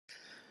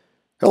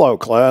Hello,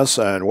 class,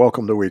 and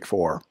welcome to week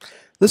 4.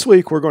 This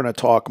week, we're going to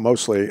talk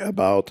mostly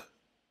about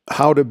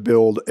how to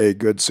build a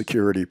good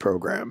security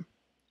program.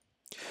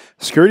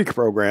 Security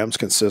programs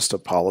consist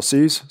of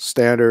policies,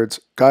 standards,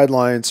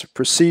 guidelines,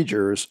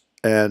 procedures,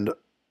 and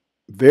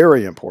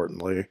very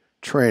importantly,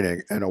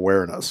 training and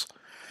awareness.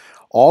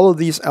 All of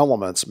these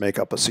elements make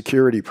up a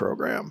security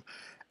program,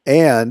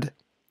 and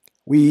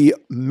we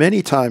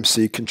many times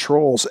see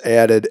controls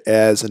added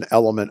as an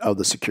element of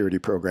the security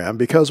program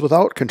because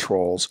without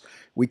controls,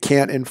 we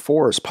can't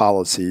enforce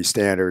policy,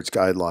 standards,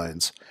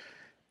 guidelines,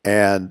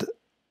 and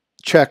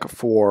check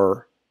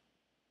for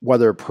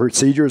whether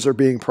procedures are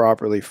being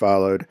properly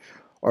followed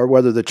or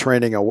whether the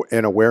training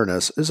and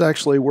awareness is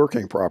actually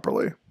working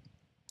properly.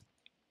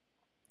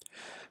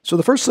 So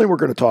the first thing we're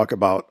going to talk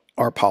about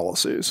are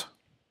policies.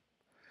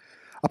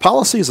 A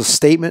policy is a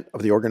statement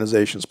of the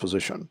organization's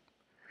position.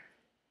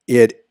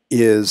 It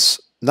is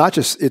not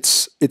just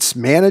it's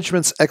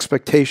management's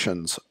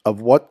expectations of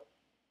what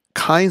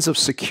kinds of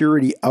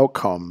security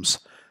outcomes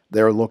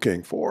they're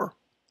looking for.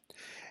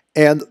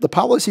 And the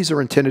policies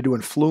are intended to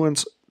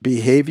influence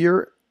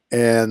behavior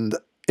and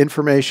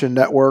information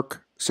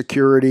network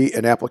security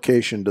and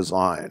application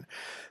design.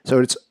 So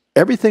it's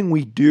everything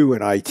we do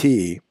in IT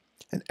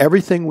and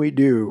everything we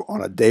do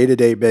on a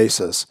day-to-day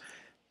basis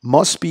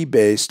must be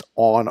based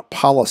on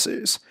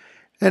policies.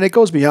 And it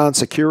goes beyond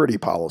security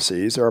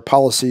policies. There are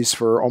policies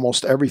for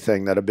almost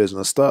everything that a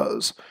business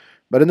does.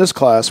 But in this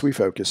class, we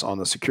focus on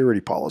the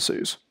security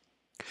policies.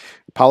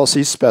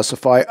 Policies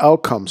specify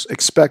outcomes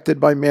expected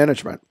by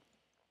management.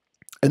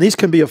 And these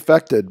can be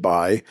affected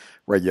by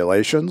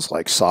regulations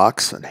like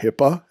SOX and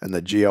HIPAA and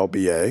the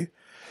GLBA,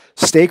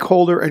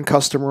 stakeholder and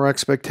customer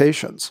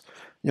expectations,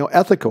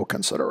 ethical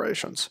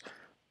considerations.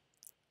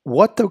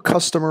 What do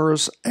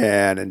customers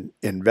and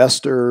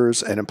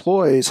investors and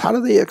employees, how do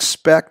they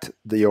expect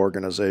the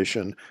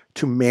organization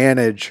to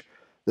manage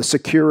the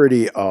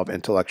security of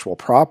intellectual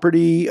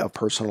property, of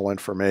personal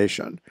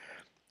information?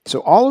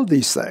 So all of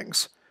these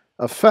things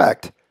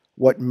affect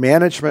what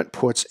management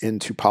puts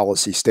into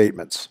policy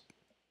statements.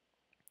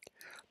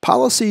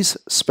 Policies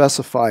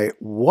specify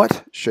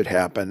what should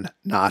happen,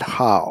 not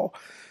how.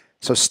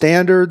 So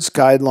standards,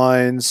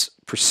 guidelines,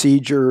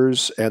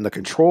 procedures, and the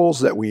controls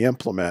that we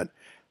implement,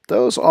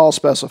 those all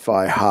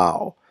specify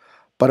how.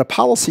 But a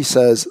policy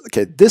says,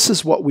 okay, this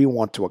is what we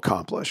want to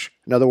accomplish.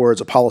 In other words,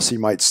 a policy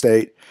might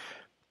state,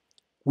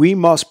 we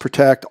must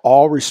protect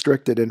all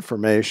restricted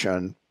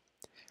information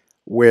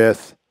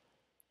with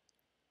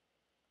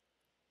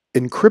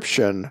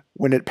encryption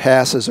when it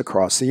passes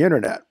across the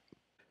internet.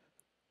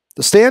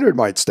 The standard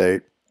might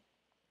state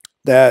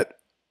that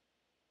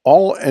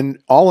all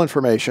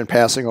information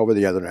passing over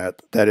the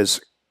internet that is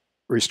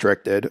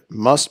restricted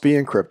must be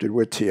encrypted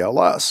with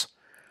TLS.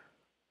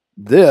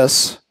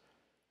 This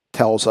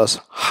tells us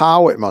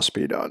how it must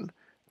be done.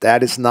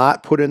 That is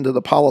not put into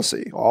the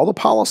policy. All the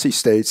policy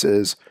states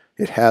is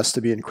it has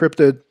to be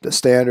encrypted. The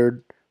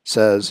standard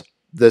says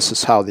this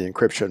is how the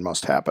encryption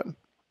must happen.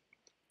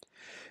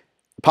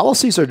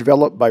 Policies are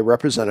developed by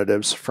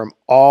representatives from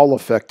all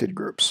affected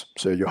groups.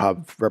 So you'll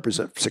have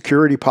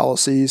security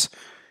policies.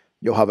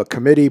 You'll have a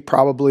committee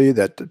probably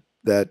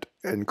that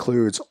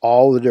includes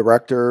all the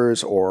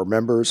directors or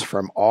members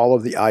from all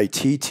of the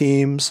IT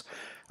teams.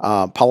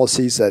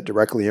 Policies that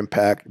directly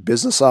impact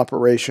business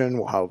operation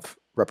will have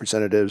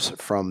representatives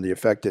from the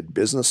affected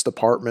business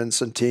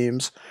departments and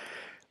teams,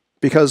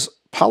 because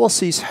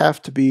policies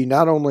have to be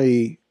not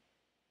only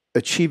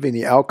achieving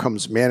the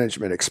outcomes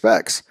management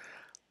expects,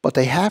 but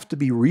they have to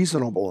be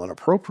reasonable and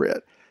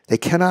appropriate. They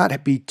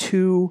cannot be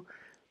too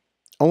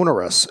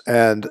onerous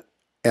and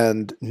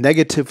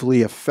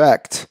negatively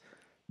affect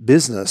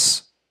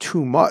business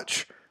too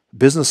much.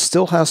 Business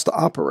still has to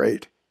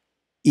operate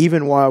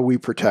even while we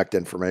protect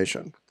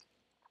information.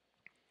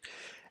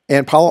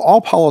 And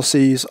all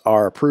policies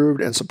are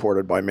approved and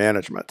supported by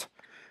management.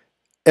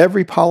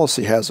 Every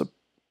policy has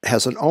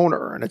an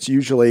owner, and it's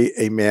usually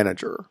a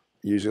manager.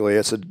 Usually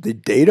it's the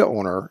data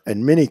owner,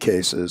 in many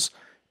cases,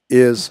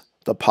 is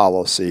the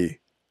policy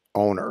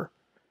owner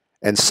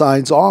and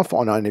signs off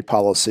on any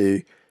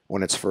policy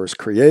when it's first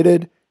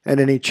created and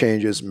any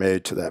changes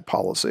made to that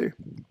policy.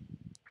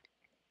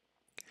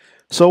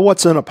 So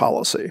what's in a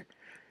policy?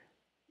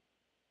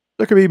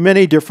 There can be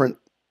many different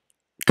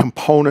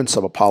components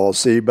of a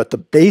policy, but the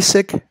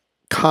basic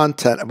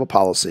content of a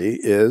policy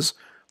is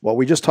what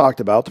we just talked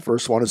about. The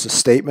first one is a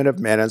statement of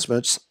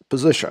management's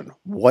position.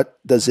 What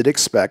does it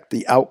expect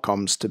the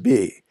outcomes to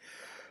be?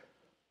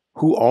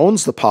 Who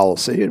owns the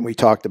policy? And we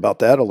talked about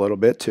that a little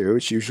bit too.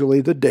 It's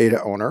usually the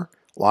data owner.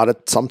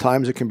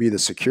 Sometimes it can be the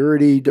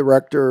security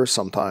director.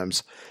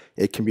 Sometimes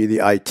it can be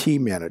the IT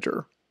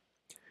manager.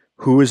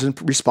 Who is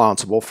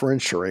responsible for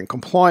ensuring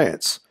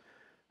compliance?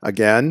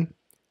 Again,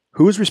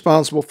 who is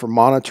responsible for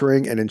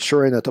monitoring and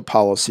ensuring that the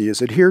policy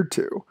is adhered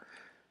to?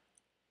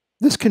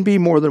 This can be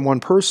more than one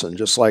person,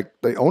 just like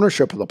the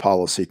ownership of the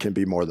policy can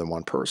be more than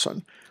one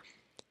person.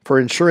 For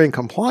ensuring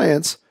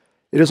compliance,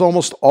 it is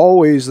almost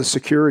always the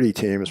security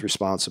team's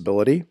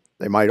responsibility.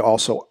 They might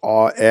also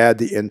add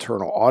the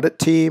internal audit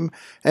team,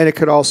 and it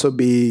could also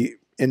be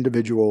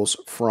individuals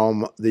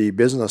from the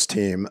business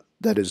team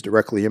that is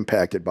directly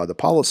impacted by the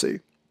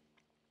policy.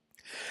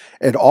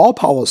 And all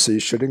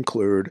policies should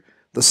include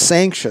the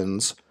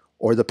sanctions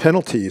or the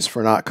penalties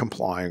for not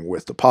complying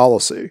with the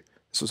policy.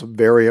 This is a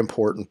very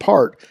important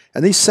part.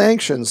 And these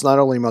sanctions not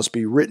only must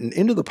be written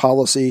into the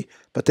policy,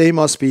 but they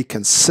must be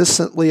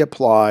consistently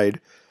applied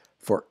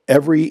for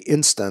every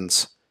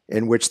instance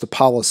in which the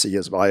policy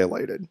is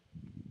violated.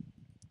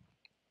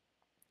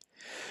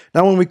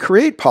 Now, when we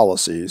create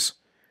policies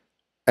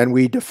and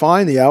we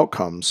define the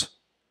outcomes,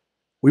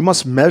 we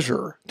must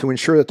measure to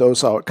ensure that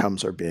those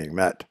outcomes are being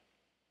met.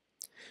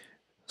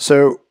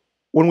 So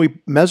when we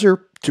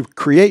measure to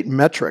create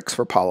metrics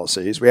for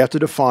policies, we have to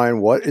define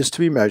what is to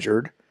be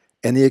measured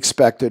and the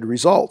expected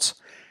results.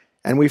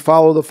 And we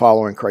follow the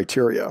following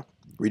criteria.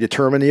 We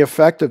determine the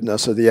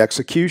effectiveness of the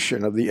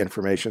execution of the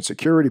information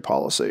security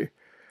policy.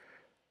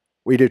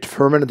 We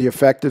determine the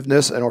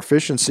effectiveness and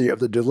efficiency of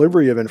the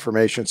delivery of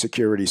information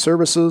security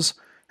services,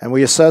 and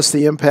we assess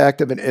the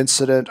impact of an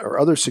incident or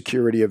other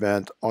security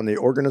event on the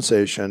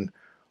organization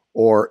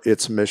or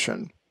its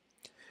mission.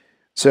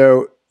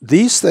 So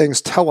these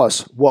things tell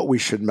us what we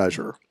should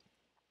measure.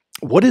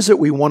 What is it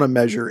we want to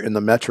measure in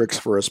the metrics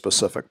for a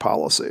specific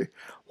policy?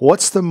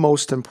 What's the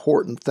most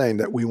important thing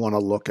that we want to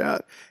look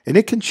at? And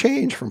it can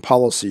change from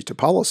policy to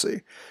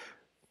policy.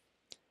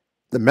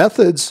 The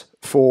methods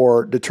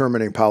for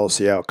determining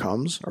policy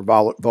outcomes are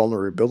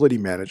vulnerability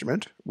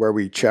management, where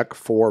we check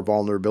for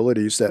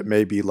vulnerabilities that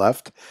may be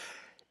left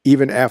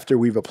even after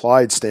we've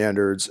applied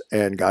standards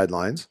and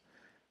guidelines.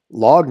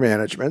 Log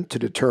management, to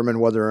determine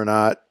whether or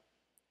not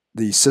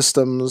the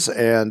systems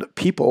and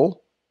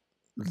people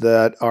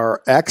that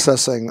are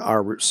accessing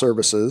our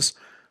services,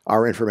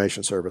 our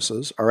information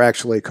services, are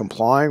actually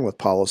complying with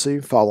policy,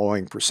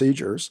 following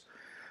procedures.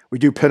 We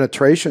do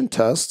penetration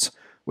tests,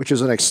 which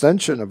is an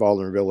extension of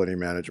vulnerability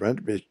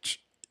management,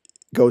 which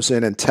goes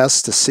in and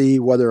tests to see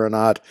whether or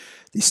not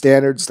the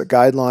standards, the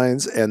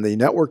guidelines, and the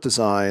network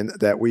design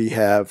that we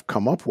have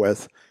come up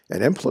with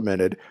and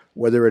implemented,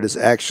 whether it is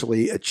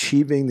actually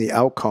achieving the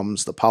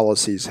outcomes the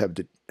policies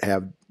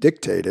have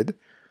dictated.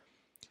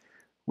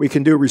 We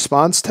can do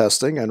response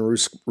testing and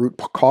root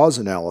cause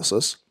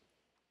analysis.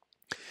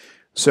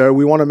 So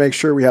we want to make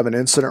sure we have an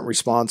incident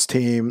response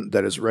team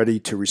that is ready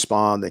to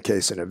respond in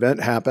case an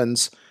event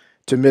happens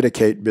to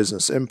mitigate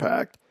business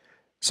impact.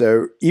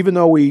 So even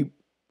though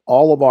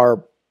all of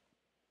our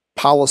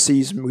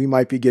policies, we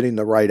might be getting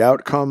the right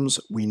outcomes,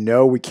 we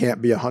know we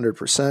can't be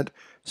 100%,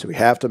 so we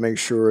have to make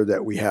sure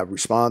that we have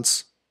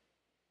response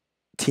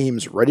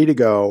teams ready to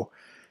go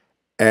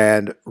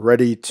and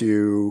ready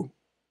to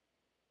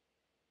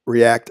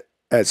react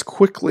as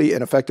quickly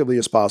and effectively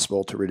as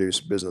possible to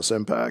reduce business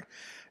impact.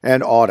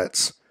 And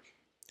audits.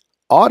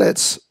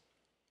 Audits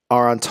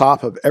are on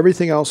top of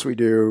everything else we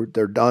do.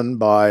 They're done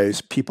by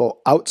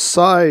people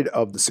outside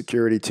of the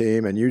security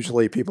team, and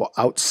usually people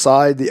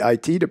outside the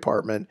IT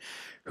department,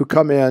 who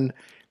come in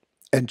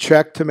and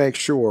check to make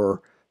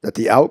sure that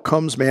the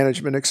outcomes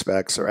management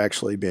expects are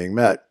actually being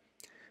met.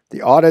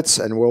 The audits,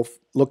 and we'll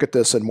look at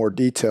this in more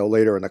detail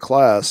later in the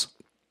class,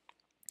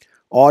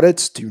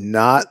 audits do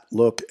not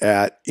look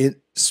at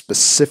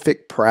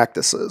specific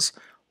practices.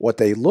 What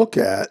they look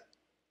at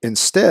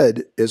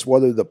instead is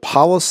whether the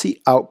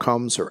policy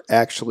outcomes are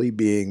actually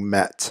being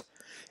met.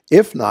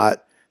 If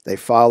not, they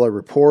file a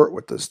report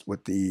with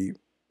the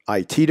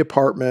IT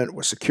department,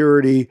 with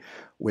security,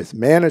 with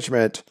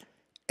management,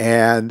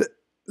 and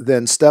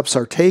then steps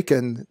are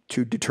taken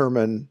to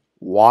determine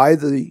why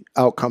the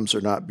outcomes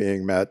are not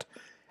being met,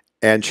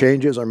 and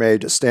changes are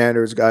made to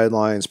standards,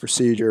 guidelines,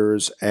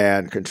 procedures,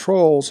 and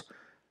controls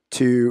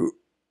to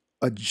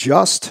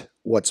adjust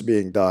what's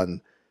being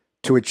done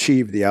to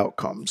achieve the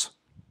outcomes.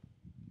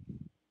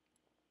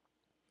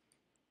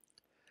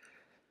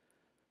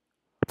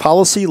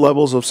 Policy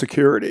levels of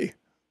security.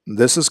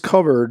 This is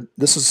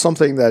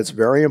something that's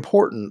very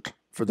important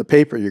for the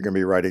paper you're going to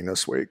be writing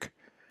this week.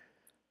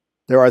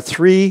 There are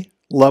 3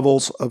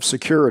 levels of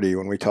security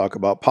when we talk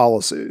about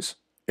policies: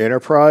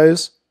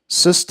 enterprise,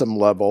 system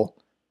level,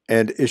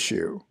 and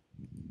issue.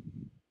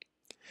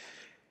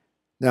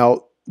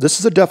 Now, this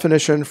is a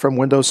definition from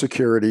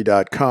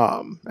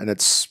windowsecurity.com, and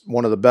it's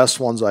one of the best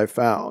ones I've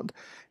found.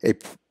 A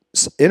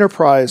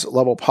enterprise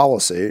level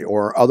policy,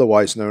 or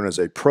otherwise known as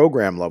a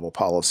program level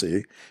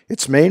policy,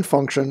 its main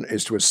function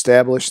is to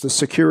establish the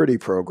security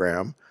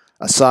program,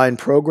 assign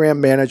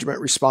program management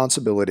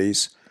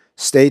responsibilities,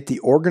 state the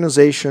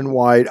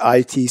organization-wide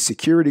IT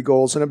security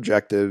goals and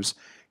objectives,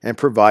 and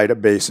provide a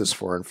basis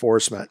for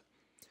enforcement.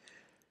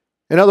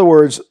 In other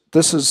words,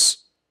 this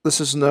is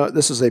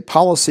a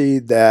policy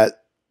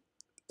that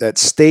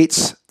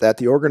states that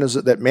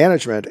that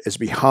management is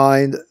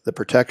behind the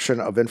protection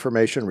of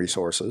information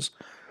resources.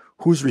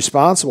 Who's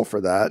responsible for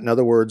that? In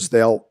other words,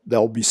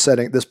 they'll be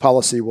setting, this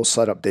policy will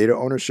set up data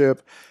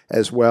ownership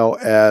as well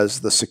as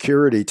the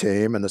security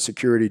team and the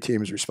security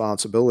team's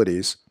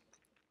responsibilities.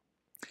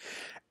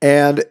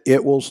 And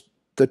it will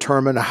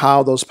determine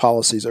how those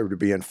policies are to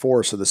be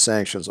enforced, so the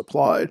sanctions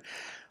applied.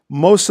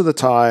 Most of the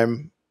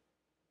time,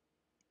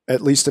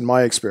 at least in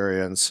my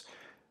experience,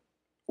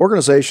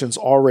 organizations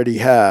already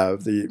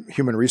have, the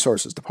Human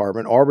Resources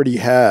Department already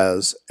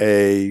has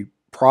a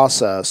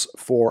process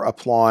for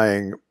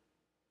applying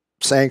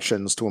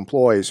sanctions to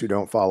employees who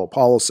don't follow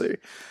policy.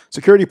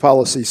 Security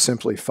policies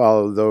simply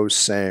follow those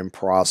same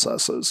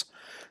processes.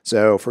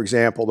 So, for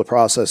example, the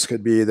process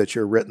could be that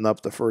you're written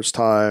up the first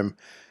time,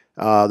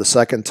 the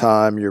second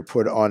time you're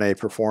put on a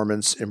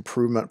performance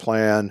improvement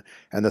plan,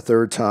 and the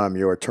third time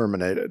you are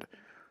terminated.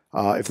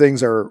 If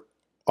things are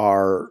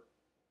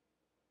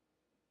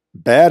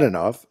bad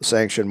enough,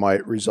 sanction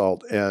might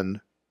result in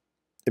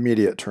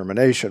immediate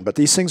termination. But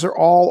these things are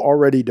all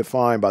already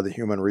defined by the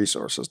Human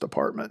Resources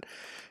Department.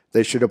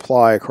 They should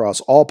apply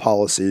across all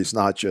policies,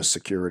 not just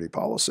security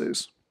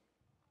policies.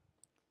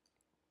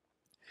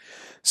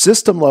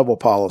 System-level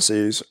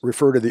policies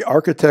refer to the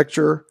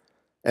architecture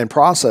and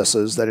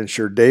processes that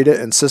ensure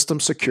data and system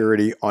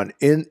security on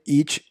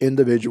each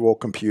individual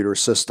computer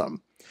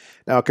system.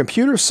 Now, a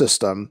computer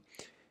system,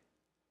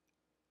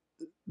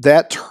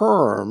 that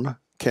term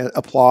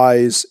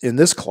applies in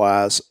this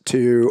class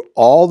to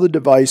all the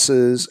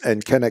devices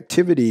and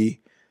connectivity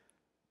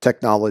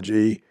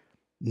technology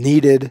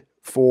needed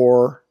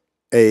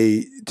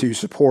to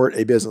support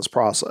a business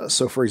process.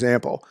 So, for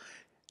example,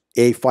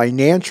 a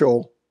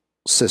financial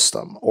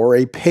system or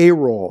a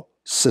payroll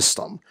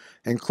system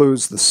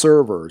includes the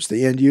servers,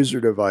 the end user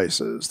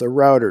devices, the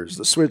routers,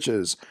 the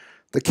switches,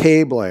 the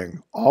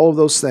cabling, all of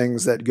those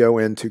things that go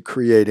into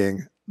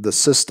creating the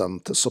system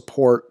to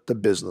support the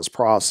business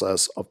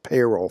process of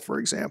payroll, for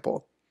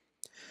example.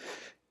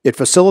 It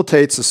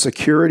facilitates the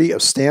security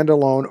of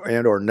standalone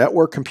and/or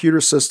network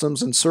computer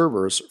systems and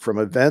servers from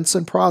events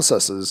and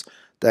processes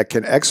that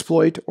can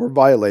exploit or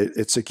violate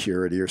its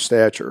security or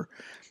stature.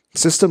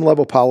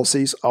 System-level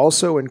policies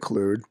also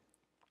include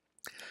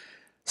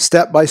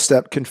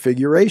step-by-step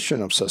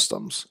configuration of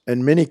systems.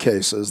 In many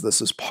cases,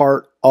 this is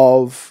part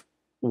of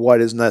what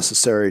is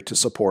necessary to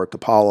support the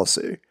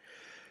policy.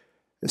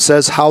 It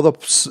says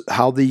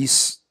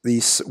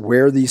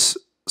where these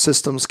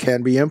systems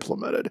can be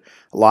implemented.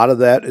 A lot of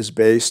that is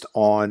based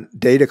on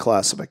data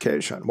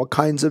classification. What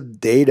kinds of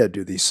data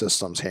do these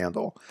systems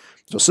handle?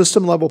 So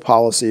system-level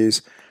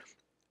policies,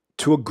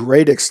 to a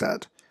great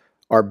extent,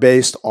 are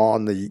based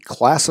on the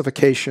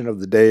classification of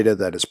the data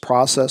that is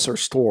processed or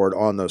stored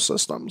on those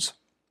systems.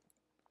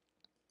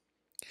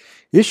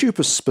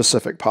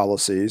 Issue-specific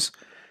policies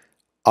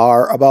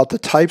are about the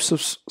types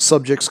of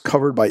subjects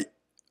covered by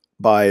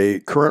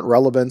current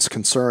relevance,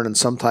 concern, and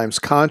sometimes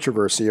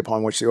controversy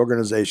upon which the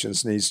organization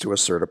needs to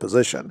assert a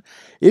position.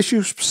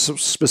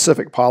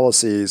 Issue-specific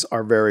policies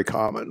are very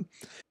common.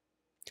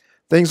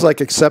 Things like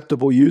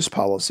acceptable use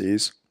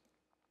policies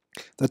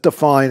that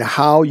define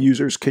how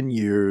users can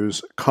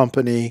use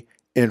company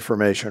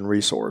information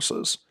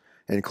resources,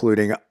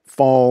 including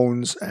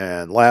phones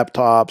and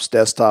laptops,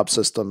 desktop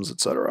systems,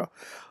 etc.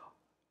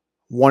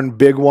 One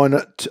big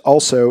one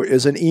also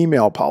is an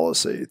email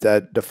policy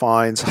that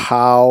defines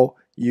how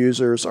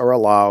users are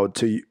allowed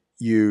to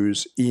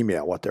use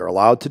email, what they're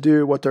allowed to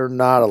do, what they're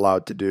not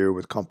allowed to do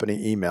with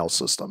company email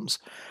systems.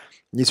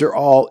 These are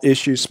all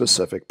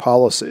issue-specific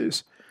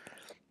policies.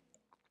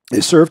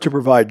 They serve to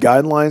provide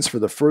guidelines for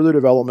the further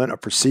development of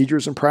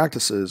procedures and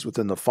practices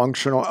within the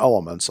functional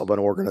elements of an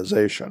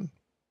organization.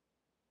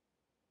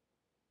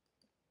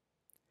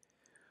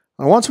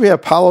 And once we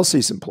have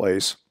policies in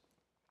place,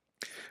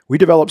 we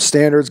develop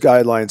standards,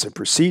 guidelines, and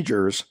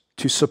procedures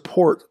to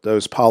support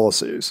those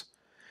policies.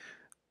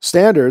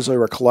 Standards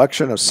are a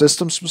collection of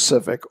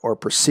system-specific or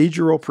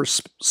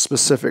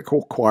procedural-specific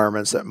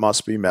requirements that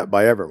must be met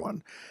by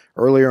everyone.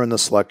 Earlier in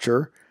this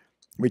lecture,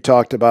 we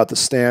talked about the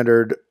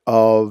standard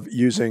of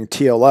using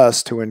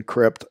TLS to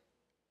encrypt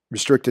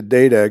restricted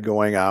data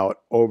going out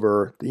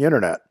over the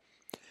internet.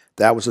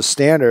 That was a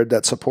standard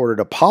that supported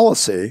a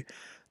policy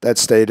that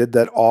stated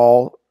that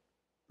all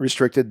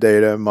restricted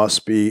data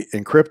must be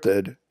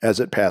encrypted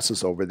as it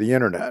passes over the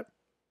internet.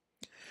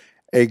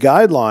 A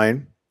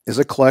guideline is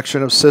a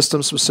collection of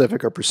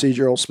system-specific or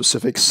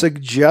procedural-specific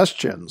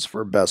suggestions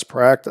for best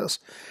practice.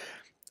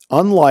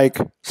 Unlike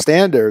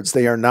standards,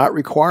 they are not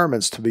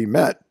requirements to be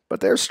met, but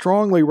they're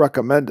strongly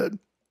recommended.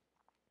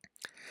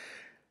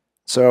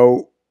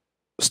 So,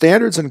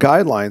 standards and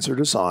guidelines are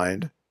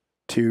designed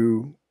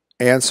to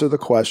answer the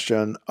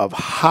question of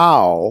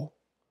how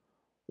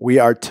we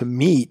are to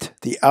meet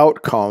the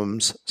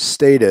outcomes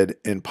stated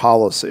in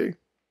policy.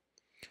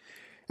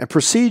 And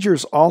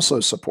procedures also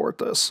support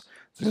this.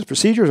 These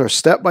procedures are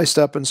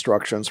step-by-step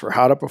instructions for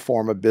how to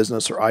perform a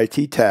business or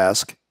IT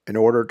task in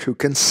order to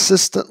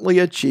consistently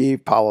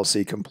achieve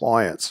policy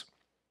compliance.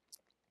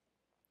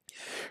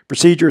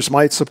 Procedures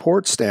might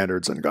support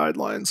standards and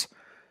guidelines.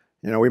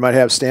 We might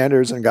have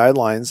standards and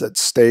guidelines that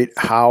state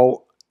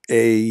how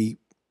a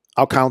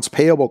accounts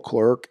payable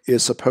clerk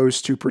is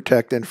supposed to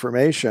protect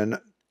information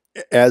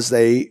as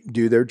they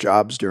do their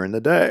jobs during the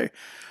day.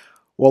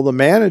 Well, the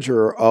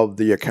manager of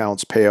the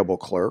accounts payable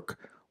clerk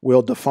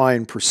will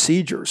define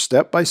procedures,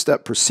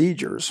 step-by-step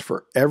procedures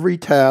for every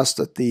task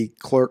that the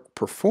clerk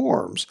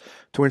performs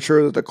to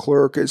ensure that the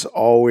clerk is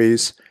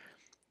always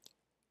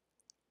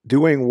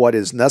doing what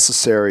is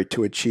necessary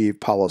to achieve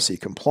policy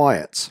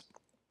compliance.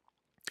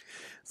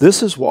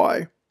 This is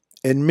why,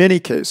 in many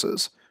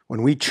cases,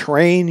 when we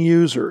train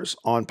users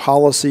on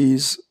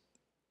policies,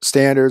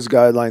 standards,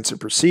 guidelines, and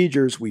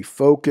procedures, we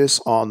focus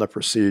on the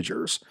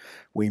procedures.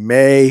 We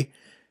may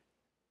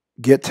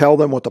tell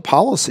them what the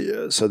policy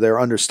is so they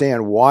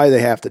understand why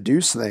they have to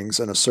do things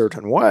in a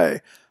certain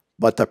way,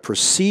 but the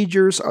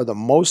procedures are the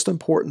most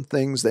important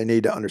things they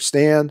need to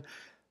understand.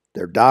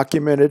 They're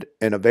documented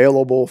and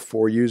available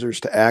for users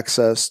to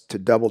access, to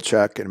double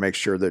check and make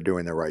sure they're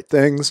doing the right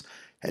things.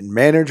 And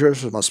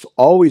managers must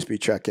always be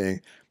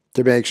checking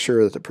to make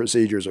sure that the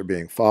procedures are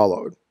being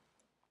followed.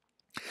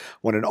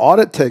 When an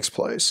audit takes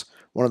place,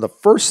 one of the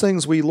first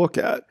things we look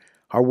at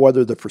are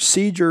whether the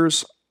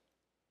procedures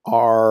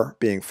are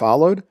being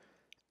followed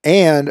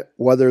and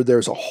whether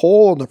there's a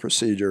hole in the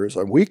procedures,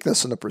 a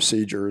weakness in the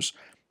procedures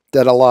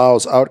that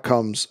allows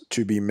outcomes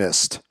to be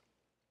missed.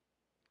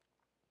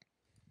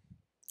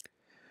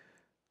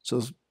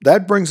 So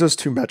that brings us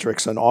to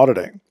metrics and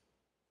auditing.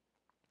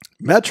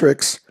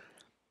 Metrics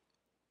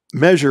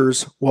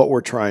measures what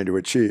we're trying to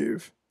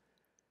achieve.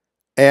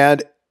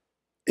 And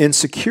in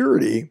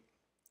security,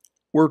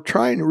 we're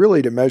trying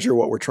really to measure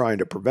what we're trying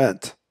to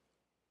prevent.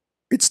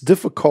 It's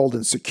difficult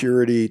in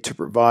security to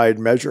provide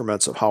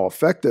measurements of how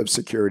effective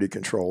security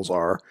controls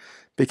are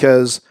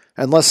because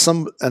unless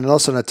an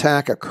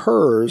attack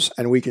occurs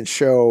and we can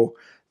show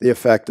the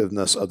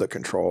effectiveness of the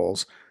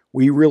controls,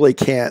 we really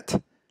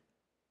can't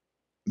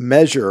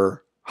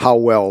measure how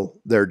well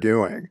they're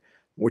doing,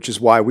 which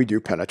is why we do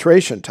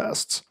penetration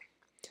tests.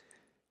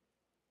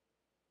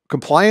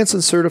 Compliance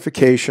and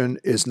certification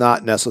is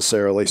not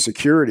necessarily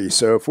security.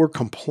 So if we're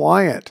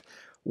compliant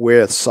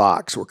with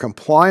SOX, we're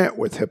compliant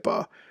with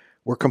HIPAA,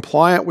 we're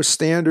compliant with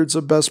standards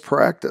of best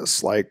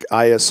practice like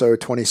ISO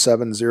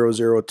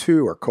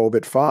 27002 or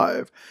COBIT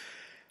 5,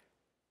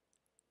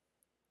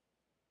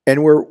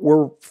 and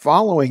we're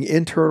following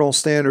internal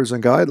standards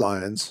and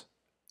guidelines,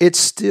 it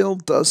still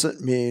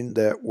doesn't mean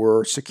that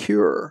we're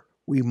secure.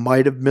 We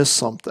might have missed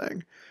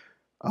something.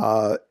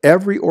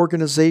 Every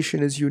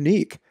organization is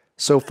unique.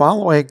 So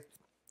following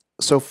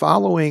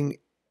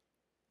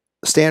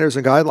standards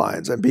and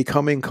guidelines and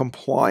becoming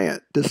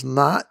compliant does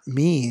not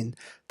mean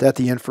that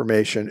the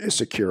information is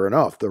secure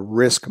enough. The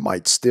risk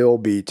might still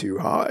be too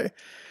high.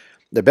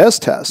 The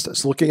best test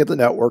is looking at the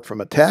network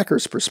from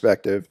attacker's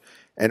perspective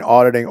and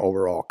auditing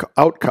overall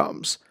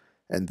outcomes.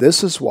 And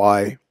this is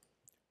why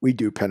we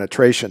do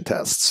penetration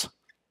tests.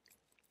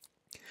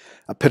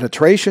 A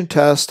penetration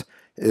test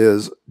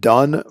is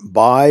done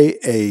by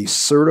a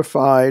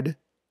certified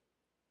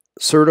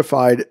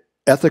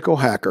ethical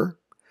hacker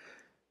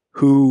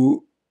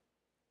who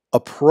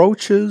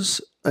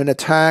approaches an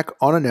attack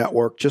on a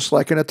network just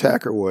like an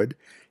attacker would,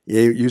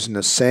 using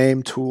the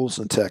same tools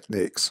and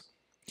techniques.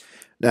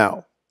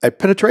 Now, a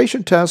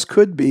penetration test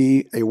could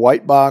be a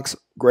white box,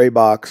 gray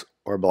box,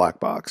 or black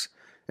box.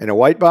 In a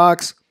white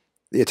box,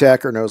 the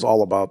attacker knows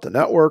all about the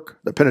network.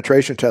 The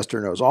penetration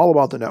tester knows all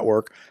about the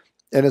network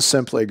and is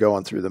simply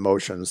going through the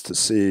motions to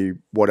see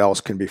what else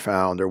can be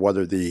found or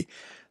whether the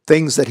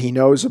things that he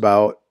knows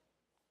about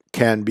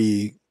can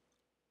be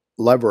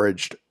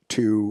leveraged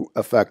to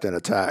affect an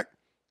attack.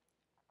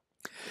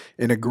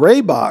 In a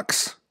gray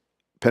box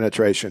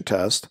penetration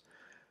test,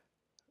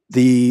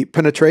 the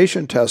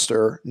penetration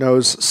tester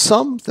knows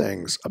some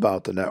things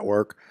about the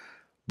network,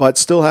 but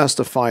still has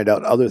to find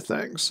out other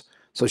things.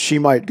 So she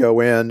might go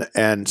in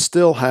and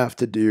still have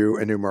to do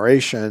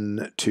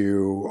enumeration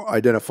to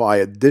identify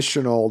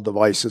additional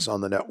devices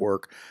on the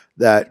network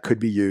that could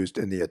be used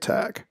in the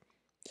attack.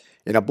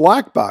 In a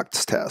black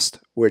box test,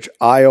 which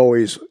I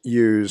always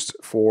used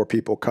for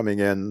people coming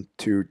in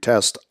to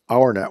test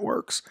our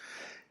networks,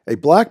 a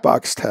black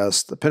box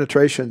test, the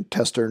penetration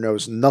tester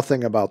knows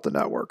nothing about the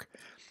network.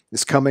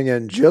 It's coming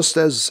in just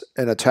as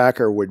an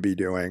attacker would be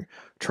doing,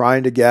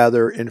 trying to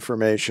gather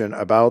information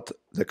about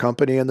the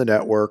company and the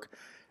network,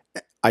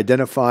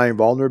 identifying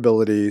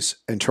vulnerabilities,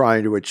 and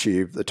trying to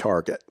achieve the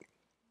target.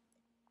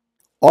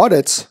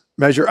 Audits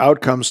measure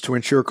outcomes to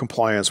ensure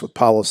compliance with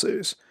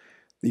policies.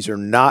 These are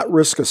not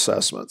risk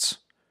assessments.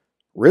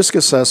 Risk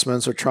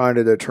assessments are trying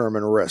to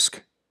determine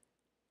risk.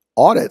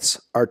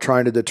 Audits are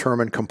trying to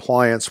determine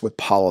compliance with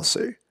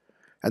policy.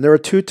 And there are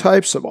two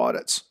types of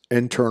audits,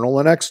 internal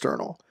and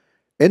external.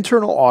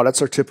 Internal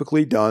audits are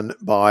typically done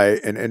by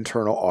an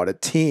internal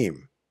audit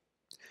team.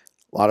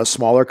 A lot of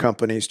smaller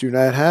companies do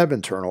not have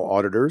internal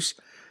auditors,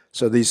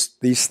 so these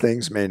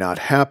things may not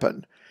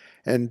happen.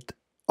 And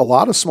a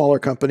lot of smaller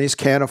companies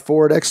can't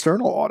afford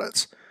external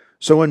audits.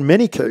 So in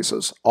many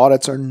cases,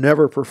 audits are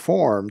never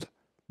performed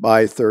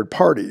by third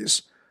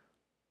parties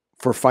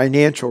for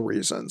financial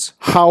reasons.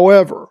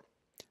 However,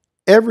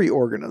 every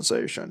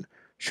organization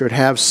should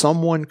have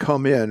someone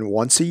come in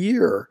once a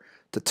year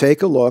to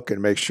take a look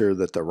and make sure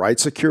that the right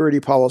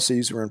security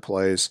policies are in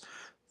place,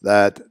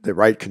 that the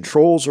right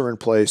controls are in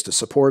place to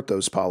support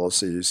those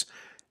policies,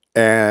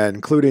 and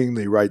including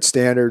the right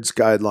standards,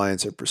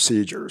 guidelines, and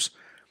procedures.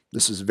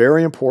 This is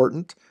very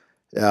important.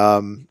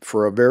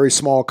 For a very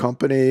small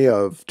company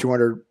of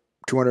 200,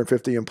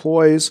 250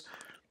 employees,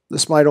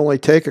 this might only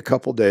take a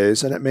couple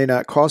days and it may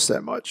not cost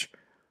that much.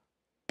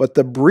 But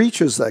the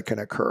breaches that can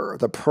occur,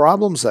 the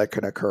problems that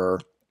can occur,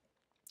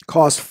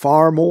 cost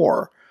far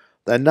more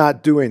than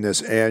not doing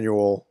this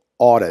annual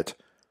audit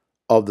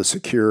of the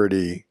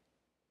security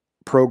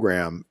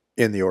program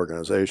in the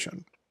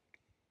organization.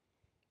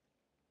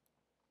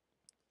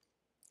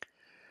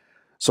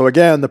 So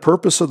again, the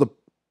purpose of the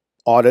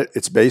audit,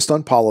 it's based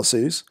on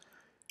policies,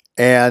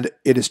 and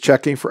it is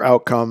checking for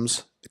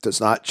outcomes. It does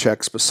not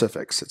check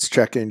specifics. It's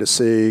checking to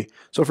see,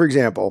 so for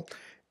example,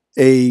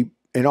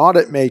 an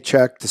audit may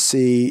check to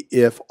see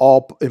if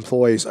all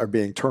employees are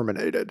being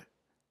terminated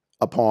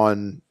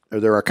upon, or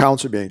their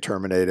accounts are being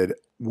terminated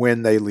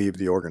when they leave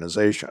the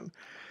organization.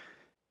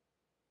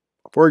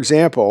 For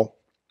example,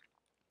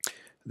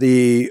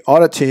 the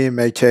audit team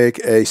may take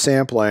a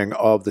sampling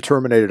of the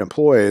terminated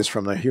employees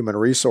from the human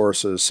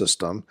resources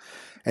system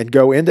and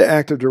go into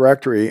Active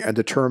Directory and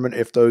determine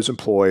if those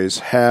employees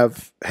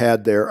have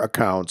had their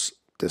accounts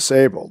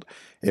disabled.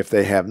 If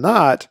they have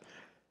not,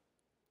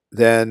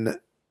 then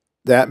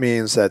that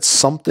means that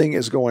something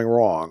is going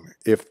wrong.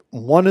 If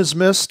one is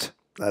missed,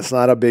 that's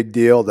not a big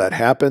deal. That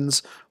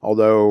happens,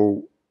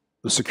 although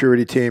the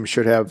security team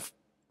should have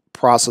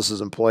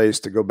processes in place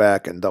to go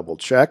back and double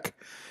check.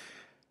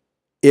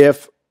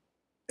 If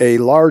a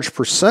large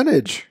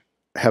percentage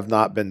have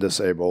not been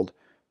disabled,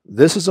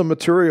 this is a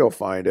material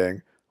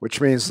finding,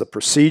 which means the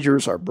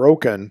procedures are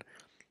broken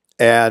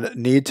and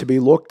need to be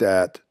looked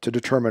at to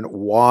determine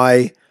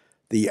why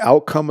the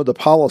outcome of the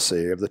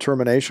policy, of the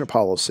termination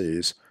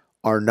policies,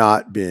 are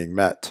not being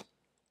met.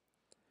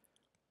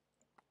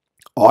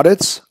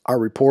 Audits are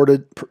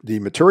reported, the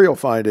material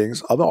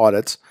findings of the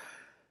audits,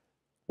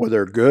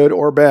 whether good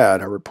or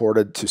bad, are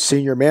reported to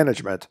senior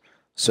management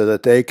so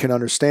that they can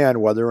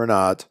understand whether or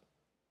not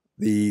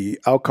the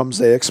outcomes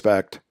they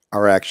expect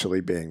are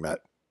actually being met.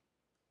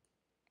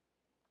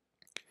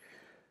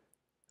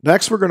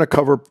 Next, we're going to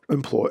cover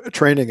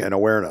training and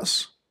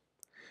awareness.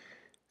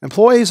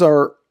 Employees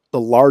are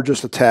the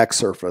largest attack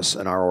surface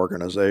in our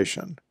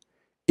organization.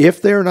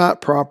 If they're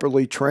not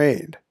properly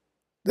trained,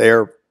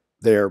 they're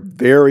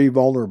very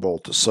vulnerable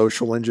to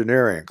social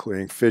engineering,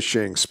 including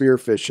phishing, spear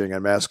phishing,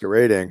 and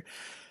masquerading.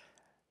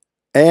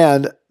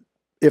 And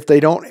if they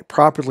don't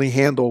properly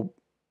handle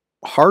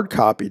hard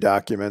copy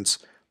documents,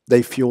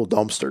 they fuel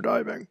dumpster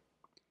diving.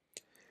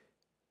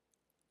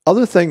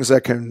 Other things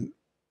that can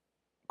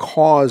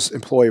cause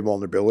employee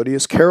vulnerability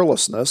is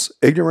carelessness,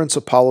 ignorance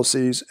of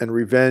policies, and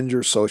revenge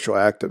or social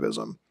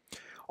activism.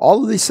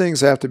 All of these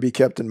things have to be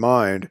kept in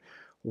mind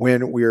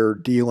when we're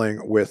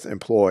dealing with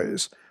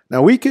employees.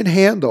 Now, we can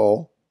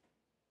handle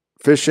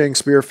phishing,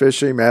 spear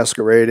phishing,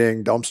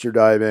 masquerading, dumpster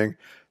diving.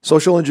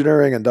 Social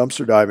engineering and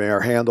dumpster diving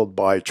are handled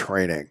by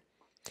training.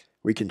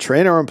 We can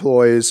train our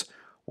employees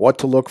what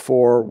to look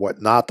for,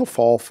 what not to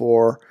fall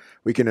for.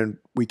 We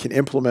can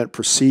implement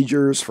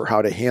procedures for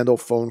how to handle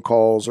phone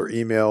calls or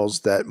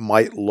emails that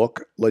might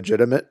look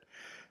legitimate,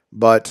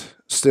 but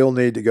still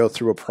need to go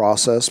through a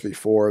process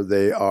before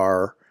they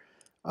are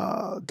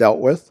dealt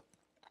with.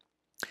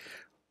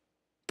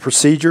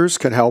 Procedures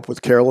can help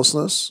with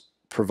carelessness.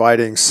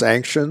 Providing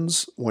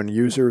sanctions when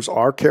users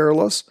are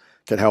careless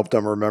can help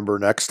them remember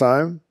next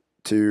time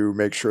to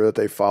make sure that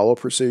they follow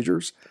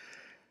procedures.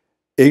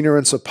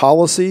 Ignorance of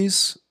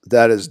policies,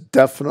 that is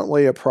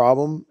definitely a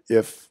problem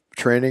if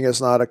training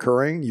is not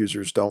occurring.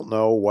 Users don't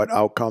know what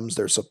outcomes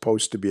they're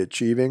supposed to be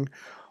achieving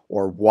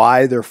or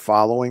why they're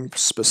following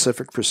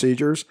specific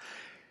procedures.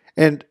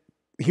 And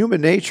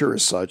human nature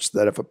is such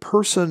that if a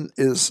person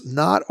is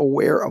not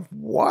aware of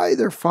why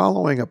they're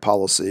following a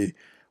policy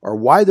or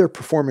why they're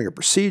performing a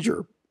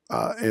procedure,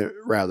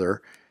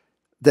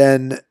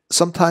 then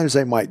sometimes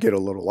they might get a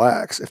little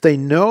lax. If they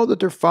know that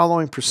they're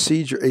following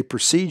a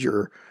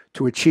procedure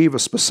to achieve a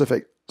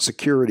specific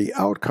security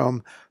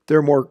outcome,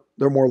 they're more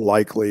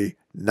likely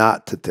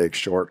not to take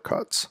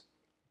shortcuts.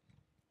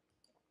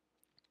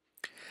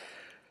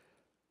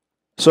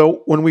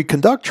 So when we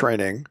conduct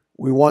training,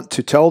 we want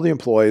to tell the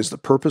employees the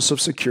purpose of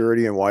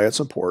security and why it's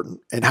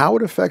important and how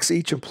it affects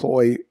each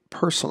employee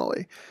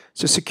personally.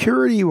 So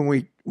security,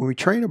 when we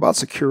train about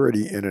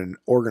security in an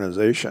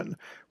organization,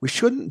 we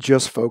shouldn't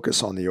just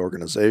focus on the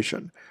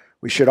organization.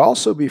 We should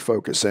also be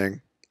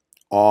focusing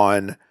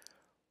on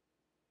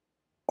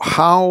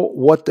how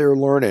what they're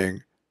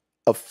learning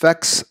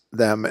affects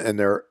them in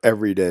their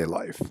everyday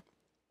life.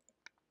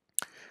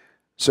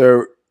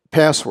 So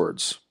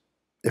passwords.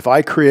 If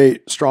I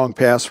create strong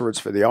passwords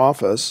for the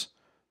office,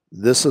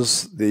 this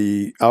is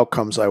the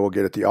outcomes I will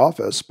get at the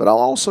office, but I'll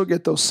also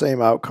get those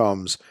same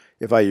outcomes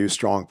if I use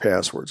strong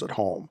passwords at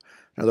home.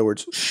 In other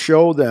words,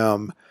 show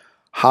them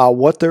how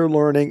what they're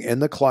learning in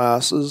the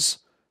classes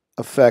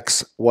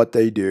affects what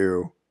they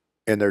do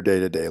in their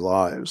day-to-day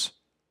lives.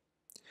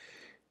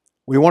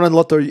 We want to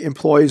let the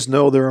employees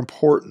know their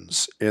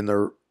importance in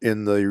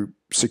the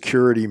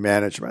security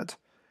management.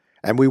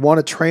 And we want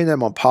to train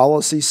them on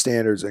policy,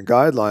 standards, and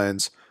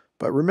guidelines.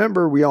 But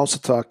remember, we also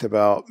talked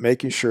about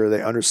making sure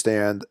they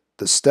understand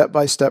the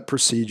step-by-step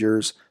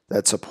procedures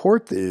that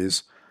support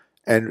these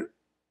and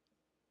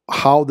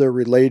how they're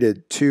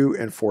related to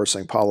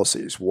enforcing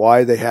policies,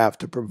 why they have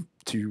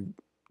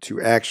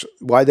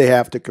why they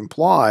have to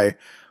comply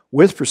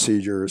with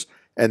procedures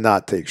and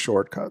not take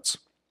shortcuts.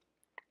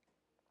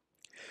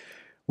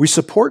 We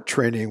support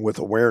training with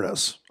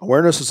awareness.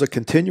 Awareness is a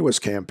continuous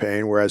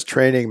campaign, whereas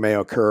training may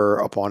occur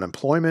upon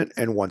employment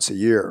and once a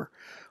year.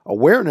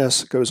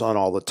 Awareness goes on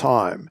all the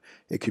time.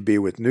 It could be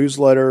with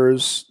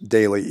newsletters,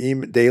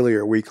 daily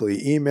or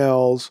weekly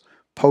emails,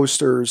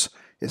 posters.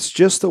 It's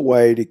just a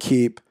way to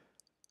keep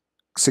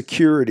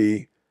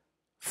security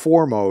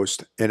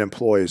foremost in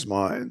employees'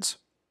 minds.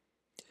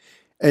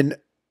 And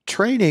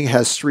training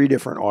has three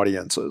different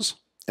audiences: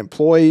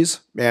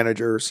 employees,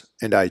 managers,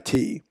 and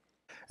IT.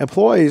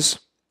 Employees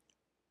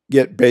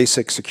get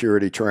basic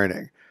security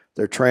training.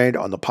 They're trained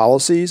on the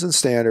policies and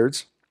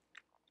standards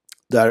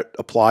that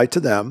apply to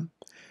them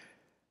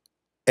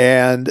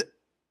and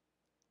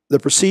the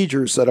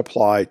procedures that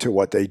apply to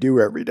what they do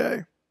every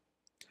day.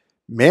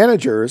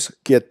 Managers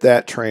get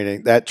that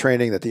training that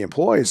the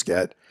employees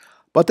get,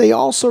 but they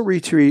also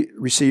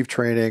receive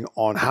training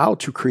on how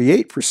to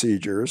create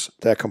procedures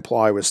that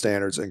comply with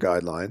standards and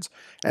guidelines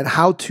and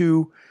how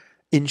to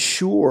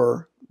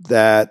ensure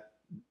that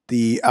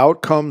the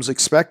outcomes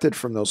expected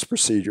from those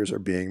procedures are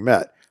being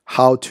met,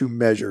 how to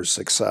measure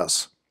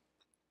success.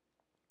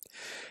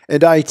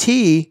 And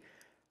IT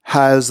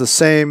has the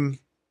same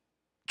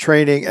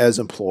training as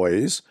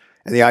employees,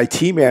 and the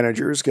IT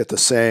managers get the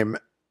same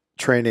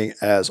training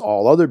as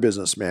all other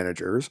business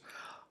managers,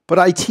 but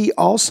IT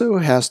also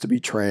has to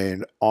be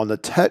trained on the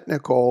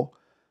technical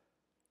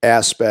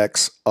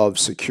aspects of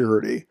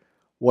security.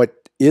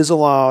 What is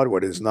allowed,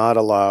 what is not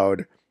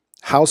allowed,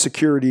 how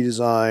security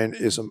design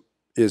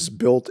is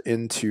built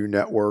into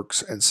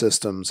networks and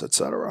systems,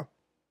 etc.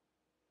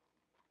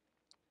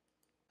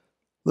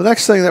 The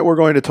next thing that we're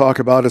going to talk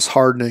about is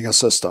hardening a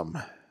system.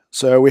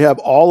 So we have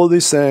all of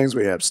these things.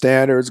 We have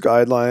standards,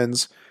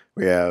 guidelines,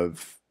 we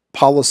have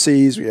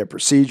policies, we have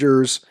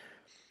procedures.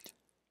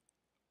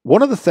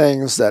 One of the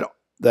things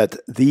that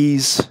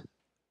these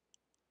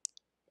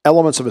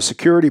elements of a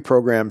security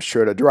program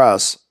should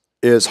address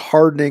is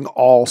hardening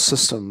all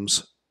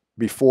systems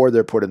before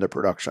they're put into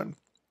production.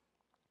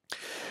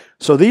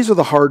 So these are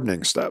the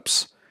hardening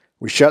steps.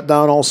 We shut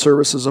down all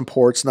services and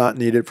ports not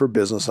needed for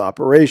business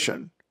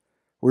operation.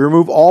 We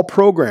remove all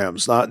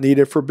programs not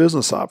needed for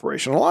business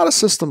operation. A lot of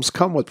systems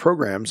come with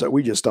programs that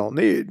we just don't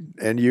need.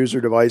 End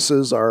user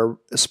devices are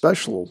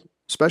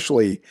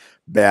especially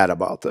bad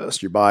about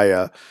this. You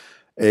buy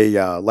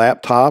a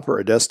laptop or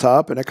a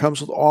desktop and it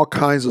comes with all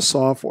kinds of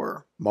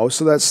software.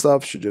 Most of that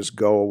stuff should just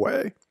go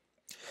away.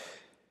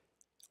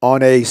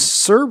 On a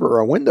server,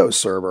 a Windows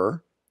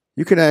server,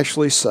 you can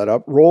actually set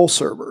up role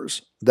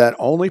servers that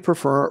only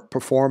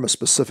perform a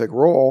specific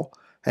role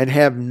and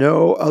have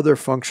no other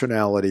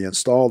functionality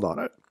installed on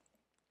it.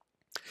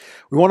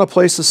 We want to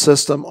place the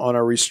system on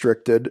a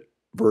restricted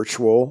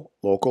virtual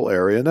local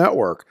area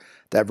network.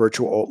 That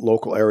virtual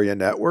local area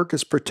network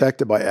is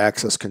protected by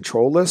access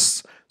control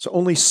lists, so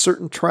only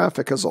certain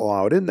traffic is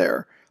allowed in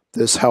there.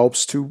 This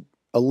helps to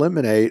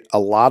eliminate a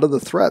lot of the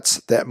threats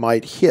that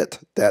might hit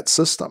that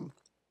system.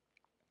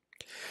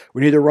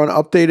 We need to run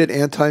updated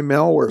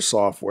anti-malware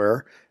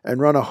software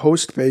and run a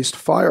host-based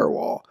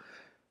firewall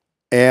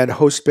and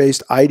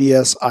host-based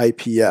IDS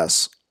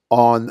IPS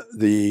on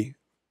the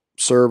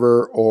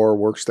server or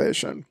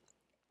workstation.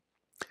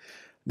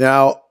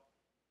 Now,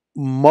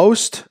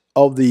 most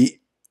of the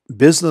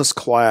business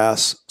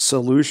class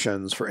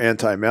solutions for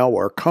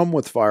anti-malware come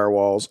with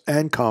firewalls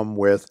and come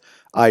with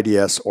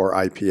IDS or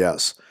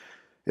IPS.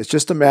 It's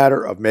just a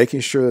matter of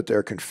making sure that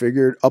they're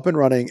configured, up and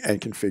running,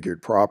 and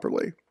configured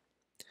properly.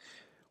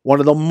 One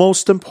of the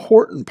most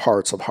important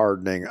parts of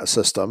hardening a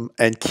system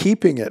and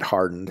keeping it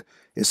hardened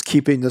is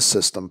keeping the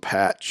system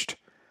patched.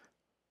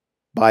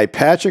 By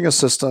patching a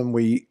system,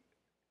 we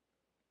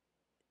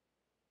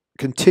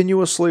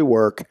continuously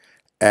work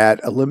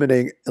at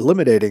eliminating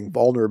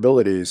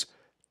vulnerabilities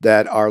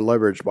that are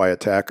leveraged by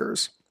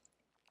attackers.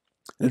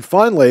 And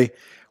finally,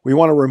 we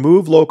want to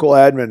remove local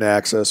admin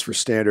access for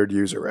standard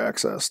user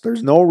access.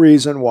 There's no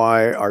reason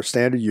why our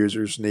standard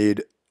users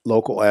need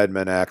local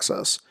admin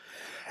access.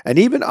 And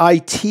even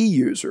IT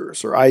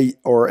users or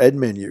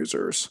admin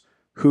users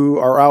who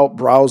are out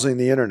browsing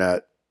the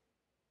internet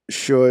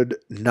should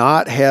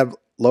not have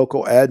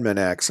local admin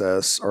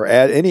access or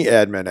any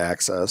admin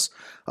access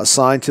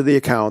assigned to the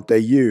account they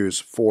use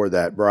for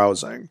that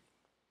browsing.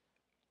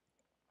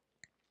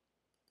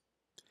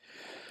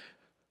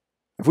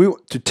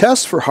 To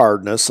test for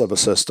hardness of a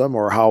system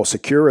or how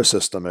secure a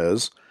system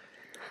is,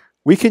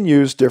 we can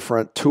use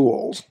different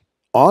tools.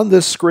 On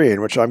this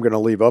screen, which I'm going to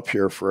leave up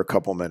here for a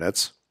couple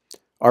minutes,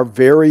 are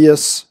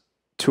various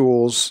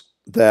tools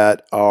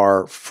that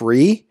are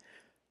free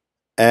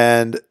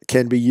and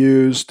can be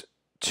used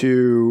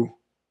to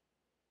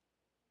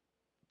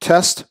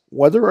test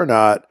whether or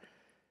not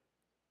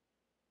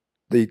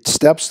the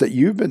steps that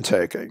you've been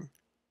taking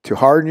to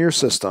harden your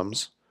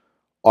systems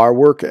are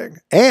working.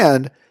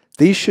 And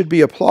these should be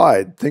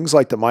applied. Things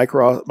like the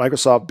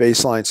Microsoft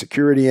Baseline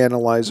Security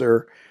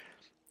Analyzer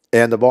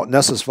And the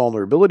Nessus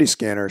vulnerability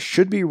scanner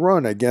should be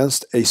run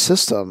against a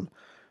system,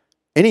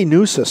 any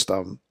new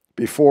system,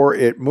 before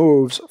it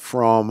moves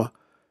from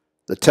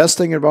the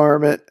testing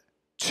environment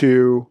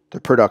to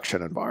the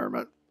production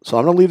environment. So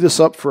I'm going to leave this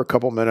up for a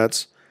couple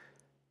minutes.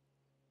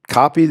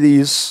 Copy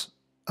these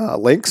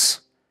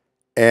links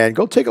and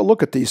go take a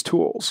look at these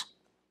tools.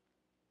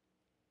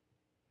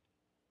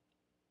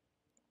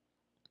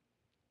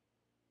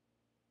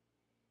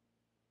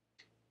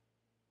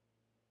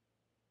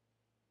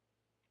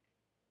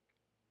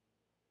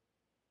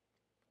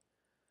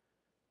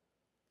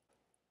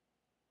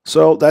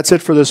 So that's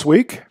it for this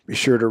week. Be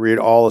sure to read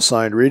all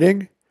assigned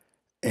reading.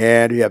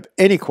 And if you have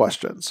any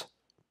questions,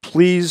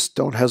 please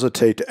don't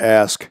hesitate to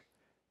ask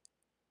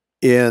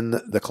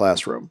in the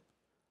classroom.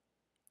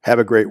 Have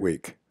a great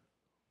week.